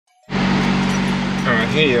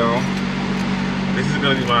Hey y'all, this is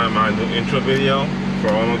gonna be my new intro video for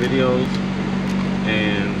all my videos,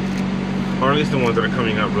 and or at least the ones that are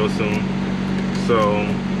coming out real soon. So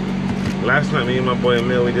last night me and my boy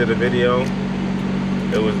Emile, we did a video.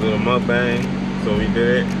 It was a little mukbang, so we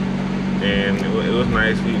did it, and it was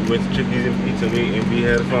nice. We went to Chickies and pizza meat, and we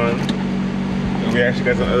had fun. And we actually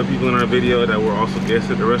got some other people in our video that were also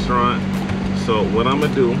guests at the restaurant. So what I'm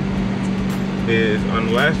gonna do is, on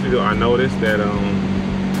the last video I noticed that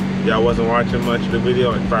y'all wasn't watching much of the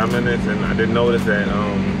video, like 5 minutes, and I did notice that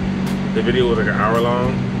the video was like an hour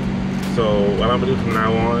long. So what I'm gonna do from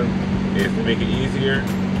now on is, to make it easier,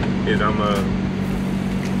 is I'm gonna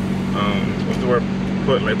what's the word,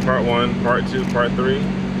 put like part 1, part 2, part 3,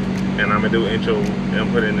 and I'm gonna do intro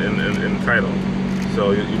and put in the title,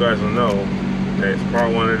 so you guys will know that it's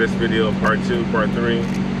part 1 of this video, part 2, part 3,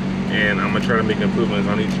 and I'm gonna try to make improvements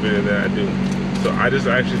on each video that I do. So I just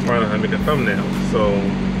actually found out how to make a thumbnail. So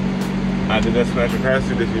I did that Smash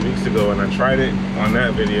Capacity a few weeks ago, and I tried it on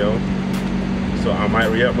that video. So I might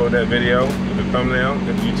re-upload that video with the thumbnail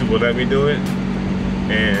if YouTube will let me do it,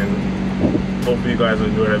 and hopefully you guys will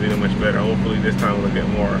enjoy that video much better. Hopefully this time we'll get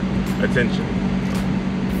more attention.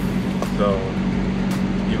 So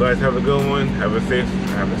you guys have a good one. Have a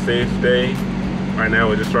safe day. Right now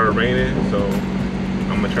it just started raining, so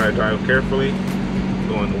I'm gonna try to drive carefully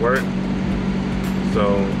going to work.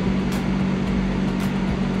 So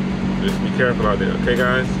just be careful out there, okay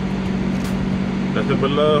guys? Nothing but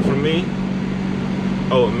love from me.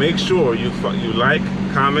 Oh, make sure you like,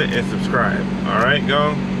 comment, and subscribe. All right,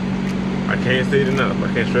 y'all? I can't say it enough.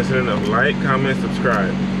 I can't stress it enough. Like, comment,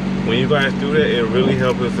 subscribe. When you guys do that, it really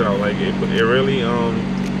helps us out. Like it really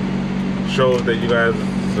shows that you guys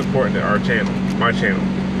support our channel, my channel.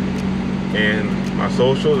 And my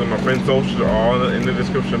socials and my friend's socials are all in the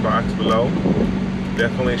description box below.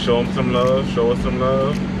 Definitely show them some love. Show us some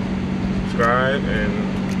love. Subscribe and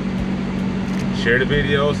share the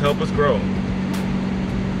videos. Help us grow.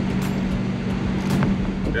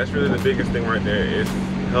 That's really the biggest thing right there, is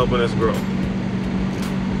helping us grow.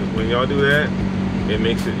 Because when y'all do that, it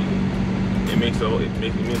means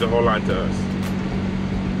a whole lot to us.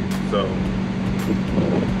 So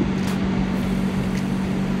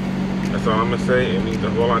that's all I'm gonna say. It means a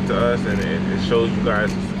whole lot to us, and it shows you guys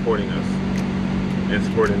supporting us and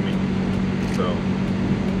supporting me. So,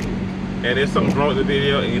 and if something's wrong with the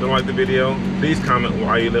video and you don't like the video, please comment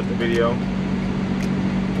why you left the video.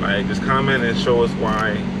 Like, just comment and show us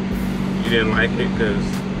why you didn't like it, because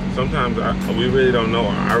sometimes we really don't know.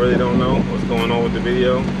 I really don't know what's going on with the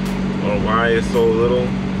video, or why it's so little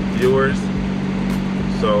viewers.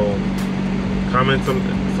 So comment some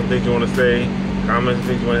things you want to say, comment some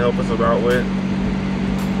things you want to help us out with,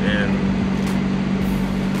 and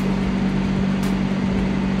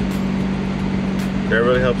that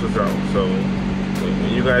really helps us out. So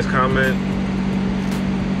when you guys comment,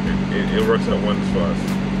 it works out wonders for us.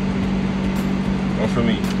 Or for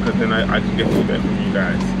me, because then I can get feedback from you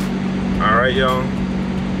guys. All right, y'all.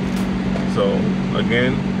 So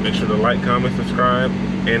again, make sure to like, comment, subscribe,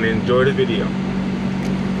 and enjoy the video.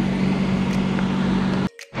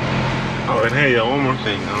 Oh, and hey, y'all, one more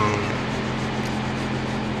thing.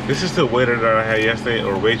 This is the waiter that I had yesterday,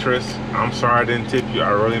 or waitress. I'm sorry I didn't tip you.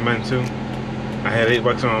 I really meant to. I had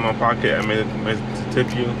 $8 in my pocket. I meant to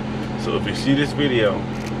tip you. So if you see this video,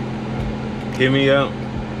 hit me up,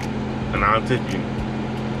 and I'll tip you.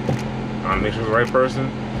 I'll make sure it's the right person.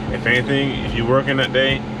 If anything, if you're working that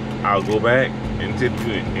day, I'll go back and tip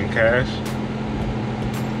you in cash.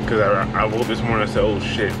 Because I woke up this morning and said, oh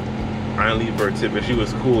shit, I didn't leave her a tip, and she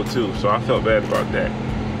was cool too, so I felt bad about that.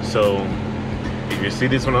 So if you see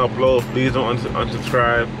this one upload, please don't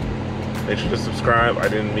unsubscribe. Make sure to subscribe. I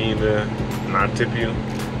didn't mean to not tip you.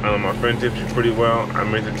 I know my friend tipped you pretty well. I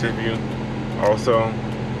meant to tip you also.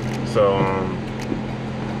 So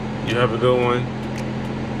you have a good one,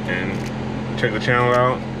 and check the channel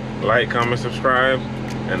out. Like, comment, subscribe,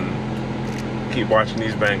 and keep watching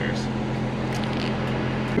these bangers.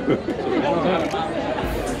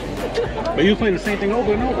 But you playing the same thing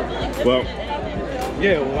over and over. Well,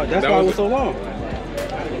 yeah, well, that's why it was so long.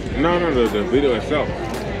 No, the video itself.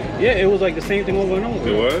 Yeah, it was like the same thing over and over.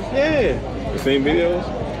 It was? Yeah. The same videos?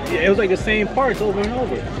 Yeah, it was like the same parts over and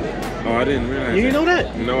over. Oh, I didn't realize. You didn't know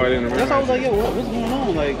that? No, I didn't realize. That's why I was like, yo, what's going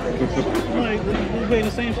on? Like, we're playing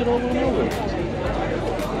the same shit over and over.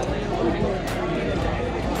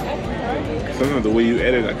 Sometimes the way you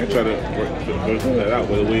edit, I can try to work that out,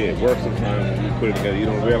 but the way it works sometimes when you put it together, you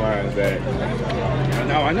don't realize that.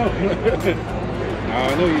 Now I know. Now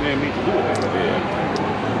I know you didn't mean to do it. Yeah.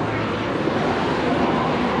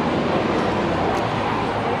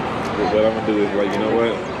 what I'm gonna do is like, you know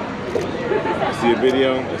what? I see a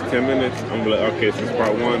video, it's 10 minutes. I'm gonna be like, okay, this is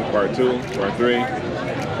part 1, part 2, part 3.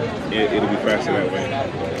 It'll be faster that way.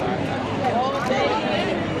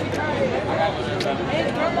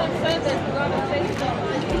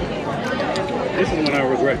 This is when I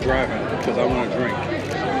regret driving because I want to drink.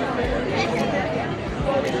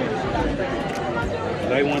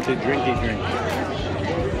 I want to drinky drink.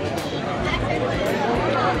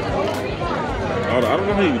 I don't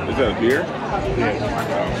know how you, is that a beer?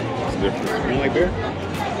 Yeah. It's different. You like beer?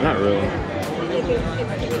 Not really.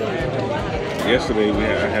 Yesterday I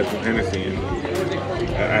had some Hennessy and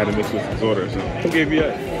I had to mix with some soda or something. Who gave you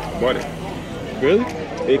that? Bought it. Really?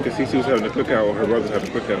 Yeah, because she was having a cookout, or her brothers having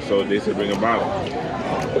a cookout, so they said bring a bottle.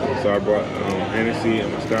 So I brought Hennessy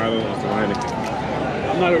and Moscato and some Heineken.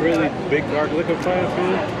 I'm not a really big dark liquor fan.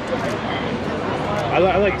 I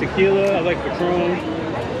like tequila, I like Patron.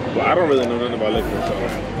 Well, I don't really know nothing about liquor, so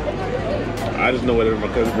I just know whatever my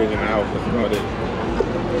cousin brings in the house, that's about it.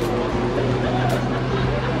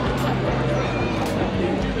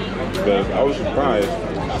 But I was surprised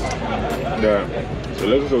that the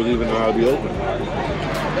liquor stores even know how to be open.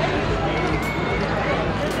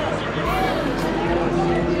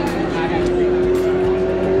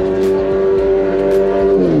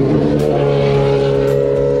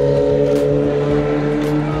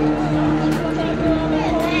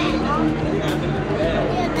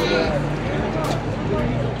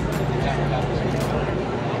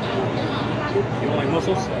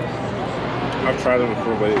 I've tried them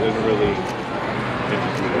before, but it doesn't really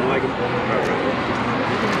interest me. You don't like them? Not really.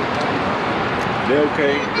 They're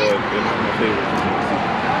okay, but they're not my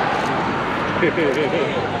favorite.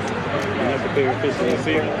 That's the favorite fish of the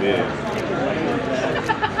sea? Yeah.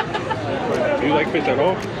 Do you like fish at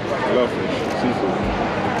all? I love fish, seafood.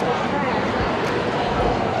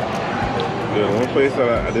 Yeah, the one place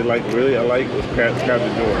that I did like, really I like was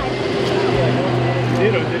Captain George. You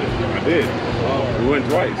did or did it? I did. We went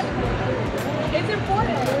twice. It's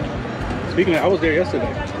important. Speaking of, I was there yesterday.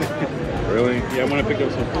 Really? Yeah, I want to pick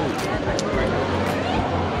up some food.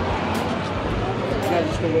 Yeah,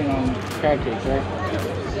 just go in on crab cakes, right?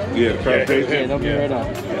 Yeah, crab cakes. Yeah, they'll be right up.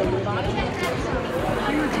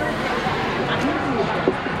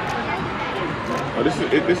 Oh, this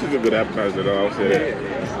is a good appetizer though, I'll say that.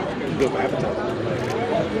 Good appetizer.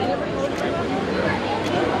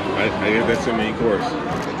 I guess that's your main course.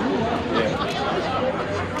 Yeah.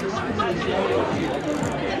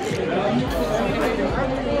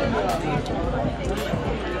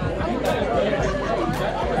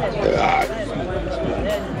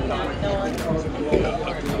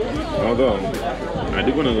 Although I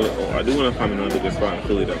do want to find another good spot in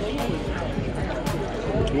Philly though.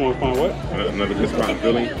 You want to find what? Another good spot in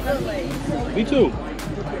Philly. Me too.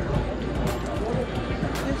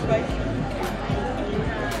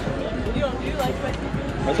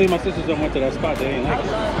 I tell you, my sisters done went to that spot. They ain't like it.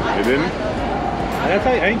 You didn't? I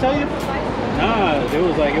ain't tell you? Nah, it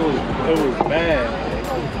was bad.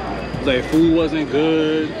 It was like food wasn't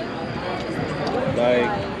good. Like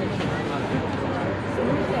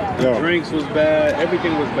drinks was bad.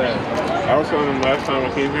 Everything was bad. I was telling them last time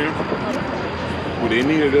I came here, what they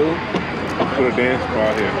need to do, put a dance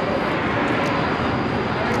spot here.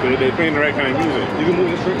 But they playing the right kind of music. You can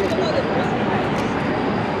move this real quick.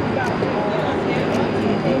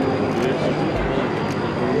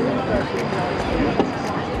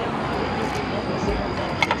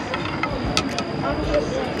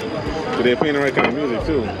 But they're playing the right kind of music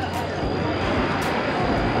too.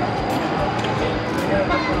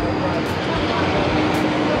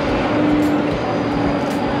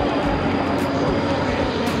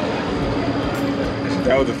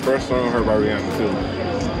 That was the first song I heard by Rihanna too.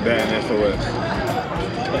 That and SOS.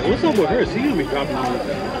 Like, what's up with her? She gonna be dropping on it.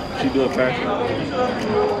 She doing fashion.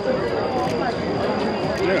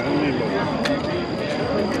 Yeah, I mean,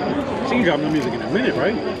 she can drop no music in a minute,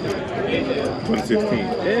 right? 2016.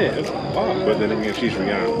 Yeah, it's wild. But then again, she's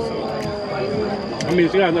Rihanna, so. I mean,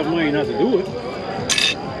 she got enough money not to do it.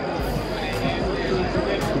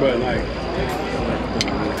 But like,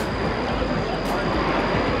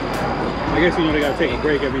 I guess they gotta take a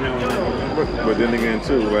break every now and then. But then again,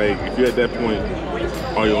 too, like if you're at that point,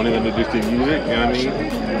 are you only gonna do just do music? You know what I mean?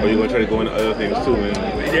 Or you gonna try to go into other things too? And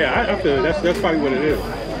Yeah, I feel that's probably what it is.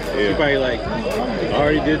 yeah. She probably like, I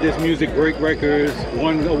already did this music, break records,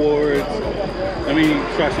 won awards. Let me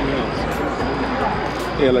try something else.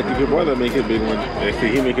 Yeah, like if your brother make a big one, and say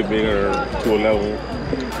he make it bigger to a level,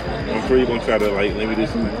 I'm sure you're gonna try to like maybe do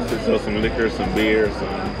sell some liquor, some beer,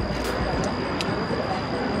 some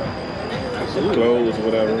clothes,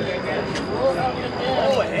 whatever.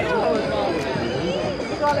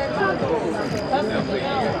 Keep on.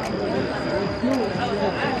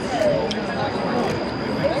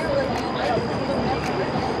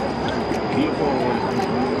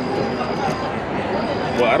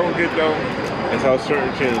 What I don't get though is how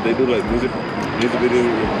certain channels they do like music video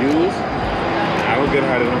reviews. I don't get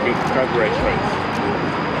how they don't get copyright strikes.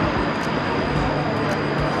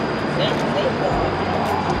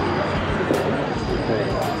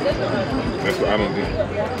 That's what I don't do.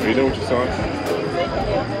 Are you done with your sauce?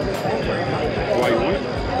 Why you want it?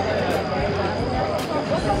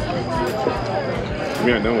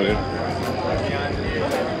 We're not done with it.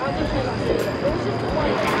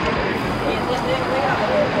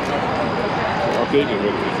 I'll take it with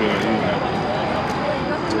it if you're not using it.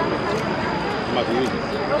 I'm about to use it.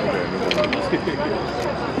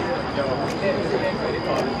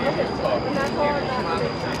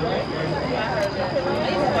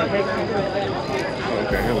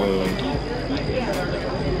 Okay, hello.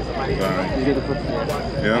 Sorry. You get the put.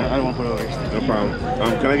 Yeah? I don't want to put it over. No problem.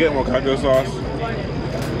 Can I get more cocktail sauce?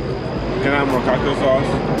 Can I have more cocktail sauce?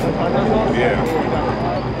 Yeah.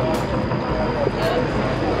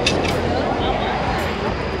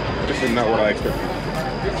 This is not what I expected.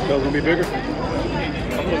 So it's gonna be bigger?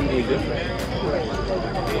 I'm gonna be different.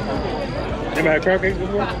 Never had crab cakes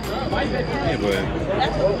before? Yeah, but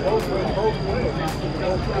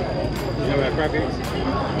You never had crab cakes?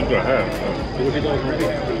 you gotta have. So what you guys ready?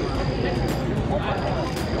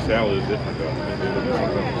 The salad is different though.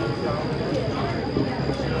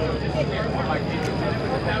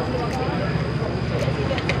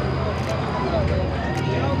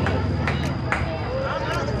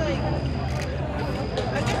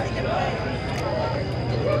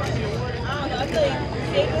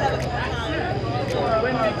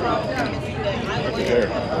 There.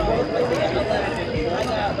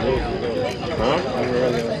 Huh?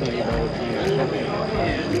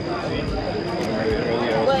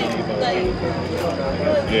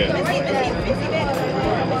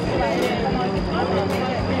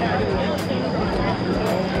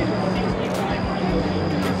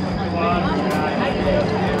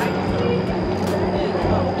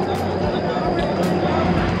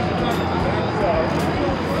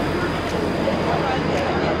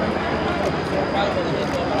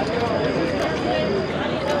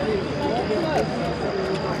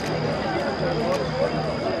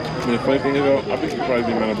 And the funny thing is though, I think you'd probably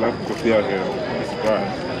be man of black people stay out here. I'm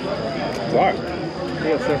surprised. Why?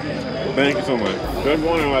 Yes, sir. Thank you so much. So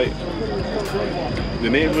everyone in like the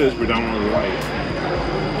neighborhood is predominantly white.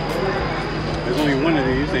 There's only one of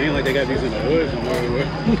these. It ain't like they got these in the hood somewhere. You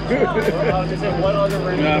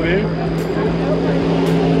know what I mean?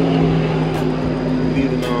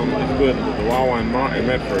 Even it's good. The Wawa in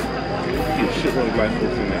Medford, you get shitload of black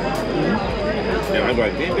folks in there. And I'm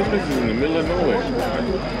like, damn, this place is in the middle of nowhere.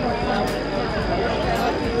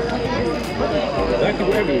 Black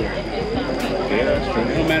people everywhere. Yeah, that's true.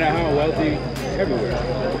 No matter how wealthy, everywhere.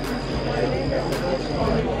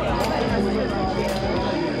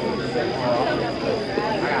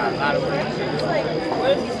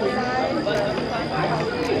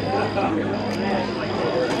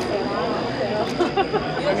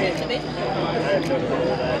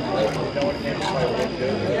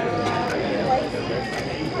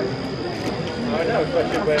 I know,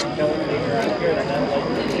 especially when no one being around here, they're not like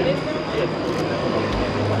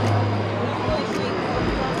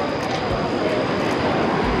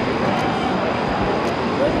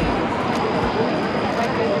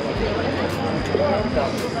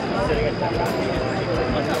sitting at that.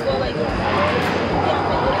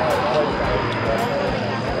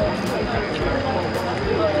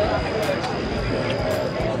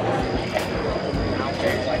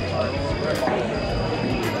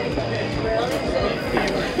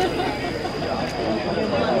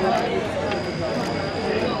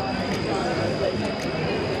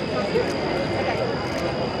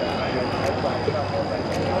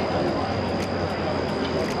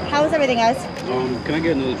 How was everything, guys? Can I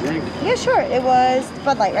get another drink? Yeah, sure. It was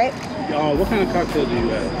Bud Light, right? What kind of cocktail do you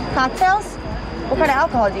have? Cocktails? What kind of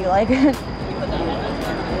alcohol do you like? You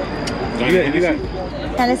got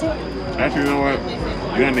Hennessy? Actually, you know what?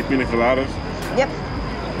 You got any pina coladas? Yep.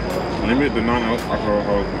 Limit the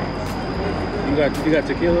non-alcoholic one. you got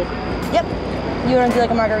tequila? Yep. You want to do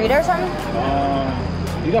like a margarita or something?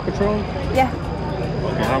 You got Patron? Yeah.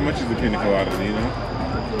 Okay, how much is the pina colada? Do you know?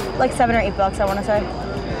 Like $7 or $8, I want to say.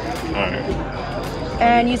 Alright.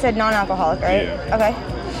 And you said non-alcoholic, right? Yeah. Okay.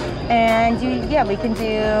 And we can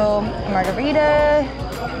do margarita,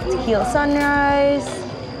 tequila sunrise,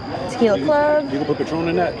 tequila club. You can put Patron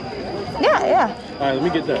in that? Yeah, yeah. All right, let me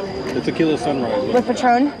get that. The tequila sunrise. With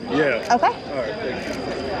Patron? Yeah. Okay. All right,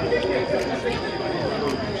 thank you.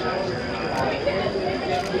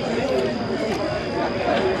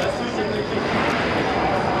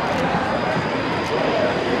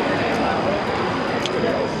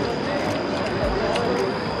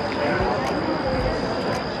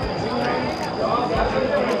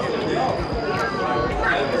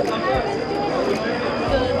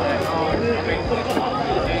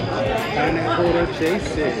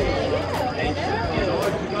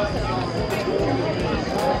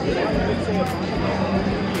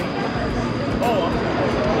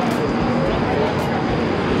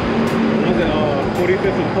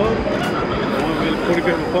 pub, the one with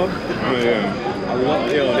 45th and pub. Oh yeah. I love,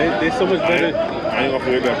 they're so much better. I ain't gonna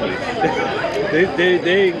forget that place.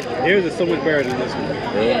 Theirs is so much better than this one.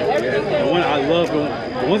 Really? Yeah. The one I love,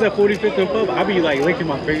 the ones at 45th and pub, I be like licking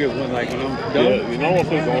my fingers when I'm done. Yeah, you know what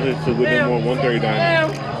place on this to good more 139.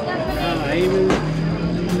 I ain't really.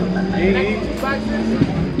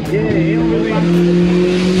 Yeah, he don't really.